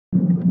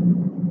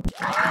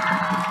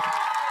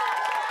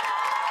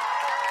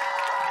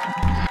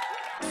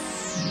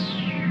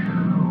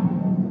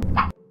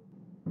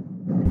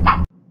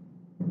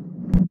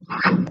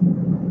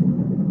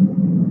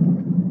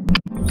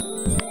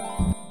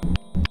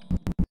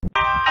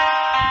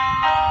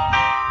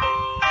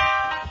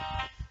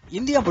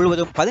India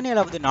முழுவதும்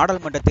 17வது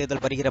நாடாளுமன்ற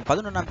தேர்தல் வருகிற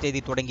 11ஆம் தேதி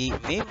தொடங்கி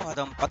மே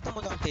மாதம்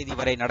 19ஆம் தேதி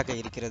வரை நடக்க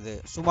இருக்கிறது.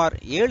 சுமார்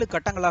 7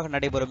 கட்டங்களாக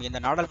நடைபெறும்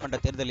இந்த நாடாளுமன்ற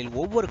தேர்தலில்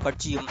ஒவ்வொரு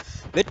கட்சியும்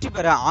வெற்றி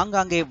பெற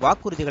ஆங்காங்கே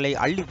வாக்குறுதிகளை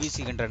அள்ளி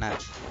வீசுகின்றன.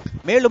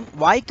 மேலும்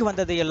வாய்க்கு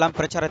வந்ததையெல்லாம்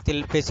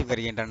பிரச்சாரத்தில் பேசி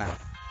வருகின்றன.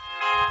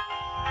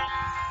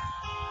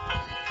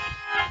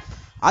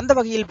 அந்த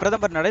வகையில்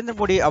பிரதமர் நரேந்திர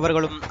மோடி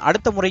அவர்களும்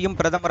அடுத்த முறையும்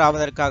பிரதமர்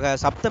ஆவதற்காக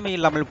சப்தமே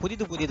இல்லாமல்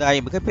புதிதாய்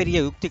மிகப்பெரிய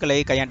யுக்திகளை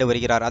கையாண்டு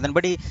வருகிறார்.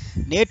 அதன்படி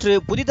நேற்று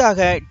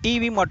புதிதாக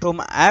டிவி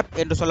மற்றும் ஆப்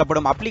என்று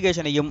சொல்லப்படும்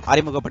அப்ளிகேஷனையும்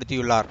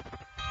அறிமுகப்படுத்தியுள்ளார்.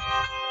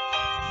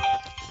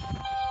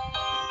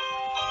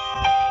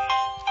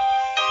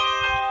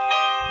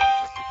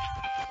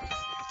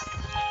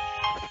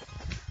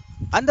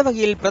 அந்த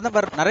வகையில்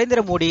பிரதமர்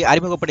நரேந்திர மோடி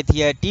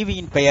அறிமுகப்படுத்திய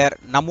டிவியின் பெயர்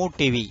நமோ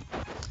டிவி.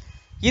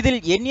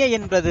 இதில் என்ஏ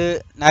என்பது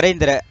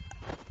நரேந்திர,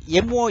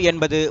 எம்ஓ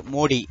என்பது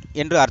மோடி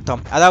என்று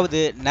அர்த்தம். அதாவது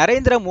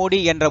நரேந்திர மோடி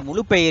என்ற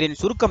முழு பெயரின்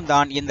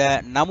சுருக்கம்தான் இந்த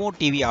நமோ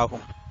டிவி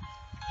ஆகும்.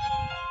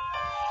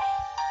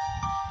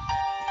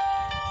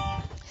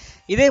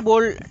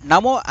 இதேபோல்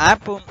நமோ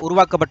ஆப்பும்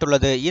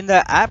உருவாக்கப்பட்டுள்ளது. இந்த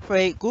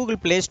ஆப்பை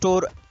Google play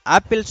store,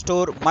 apple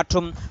store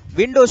மற்றும்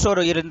விண்டோஸ்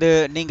ஸ்டோர் இருந்து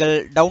நீங்கள்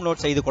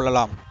டவுன்லோட் செய்து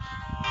கொள்ளலாம்.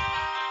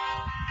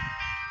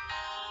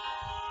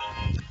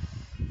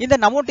 இந்த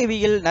நமோ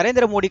டிவியில்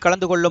நரேந்திர மோடி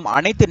கலந்து கொள்ளும்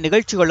அனைத்து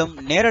நிகழ்ச்சிகளும்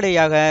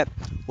நேரடியாக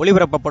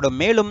ஒளிபரப்பப்படும்.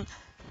 மேலும்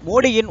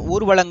மோடியின்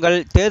ஊர்வலங்கள்,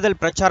 தேர்தல்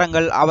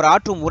பிரச்சாரங்கள், அவர்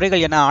ஆற்றும்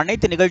உரைகள் என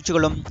அனைத்து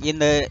நிகழ்ச்சிகளும்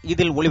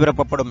இதில்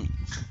ஒளிபரப்பப்படும்.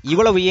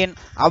 இவ்வளவு ஏன்,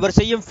 அவர்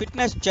செய்யும்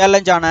ஃபிட்னஸ்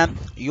சேலஞ்சான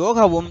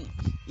யோகாவும்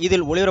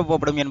இதில்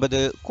ஒளிபரப்பப்படும்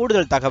என்பது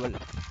கூடுதல் தகவல்.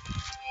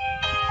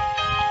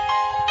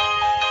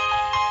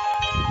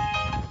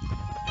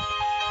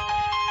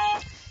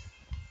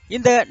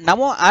 இந்த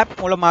நமோ ஆப்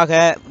மூலமாக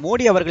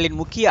மோடி அவர்களின்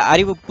முக்கிய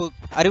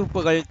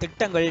அறிவிப்புகள்,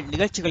 திட்டங்கள்,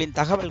 நிகழ்ச்சிகளின்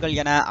தகவல்கள்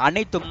என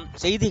அனைத்தும்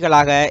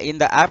செய்திகளாக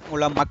இந்த ஆப்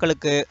மூலம்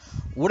மக்களுக்கு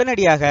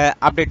உடனடியாக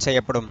அப்டேட்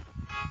செய்யப்படும்.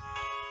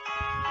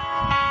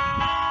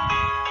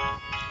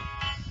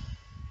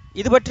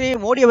 இது பற்றி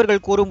மோடி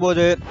அவர்கள்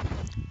கூறும்போது,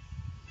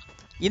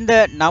 இந்த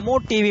நமோ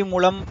டிவி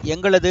மூலம்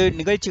எங்களது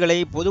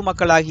நிகழ்ச்சிகளை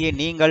பொதுமக்களாகிய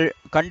நீங்கள்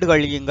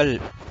கண்டுகளியுங்கள்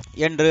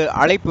என்று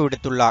அழைப்பு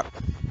விடுத்துள்ளார்.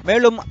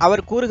 மேலும்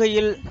அவர்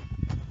கூறுகையில்,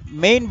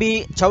 மெயின் பி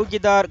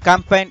சௌகிதார்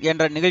கேம்பெயின்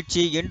என்ற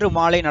நிகழ்ச்சி இன்று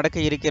மாலை நடக்க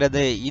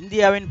இருக்கிறது.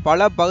 இந்தியாவின்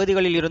பல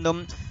பகுதிகளில் இருந்தும்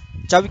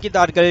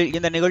சௌகிதார்கள்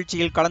இந்த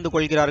நிகழ்ச்சியில் கலந்து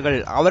கொள்கிறார்கள்.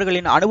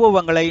 அவர்களின்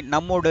அனுபவங்களை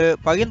நம்மோடு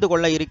பகிர்ந்து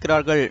கொள்ள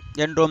இருக்கிறார்கள்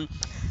என்றும்,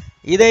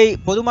 இதை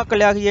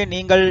பொதுமக்களாகிய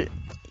நீங்கள்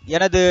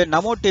எனது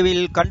நமோ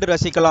டிவியில் கண்டு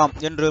ரசிக்கலாம்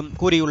என்றும்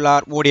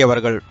கூறியுள்ளார் மோடி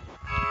அவர்கள்.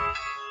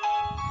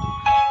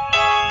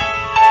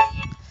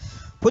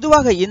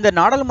 பொதுவாக இந்த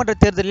நாடாளுமன்ற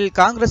தேர்தலில்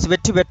காங்கிரஸ்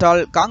வெற்றி பெற்றால்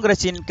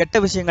காங்கிரசின் கெட்ட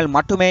விஷயங்கள்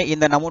மட்டுமே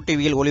இந்த நமோ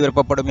டிவியில்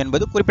ஒளிபரப்பப்படும்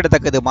என்பது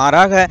குறிப்பிடத்தக்கது.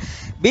 மாறாக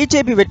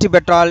பிஜேபி வெற்றி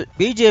பெற்றால்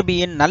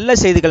பிஜேபியின் நல்ல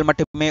செய்திகள்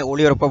மட்டுமே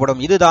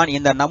ஒளிபரப்பப்படும். இதுதான்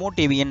இந்த நமோ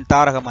டிவியின்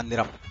தாரக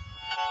மந்திரம்.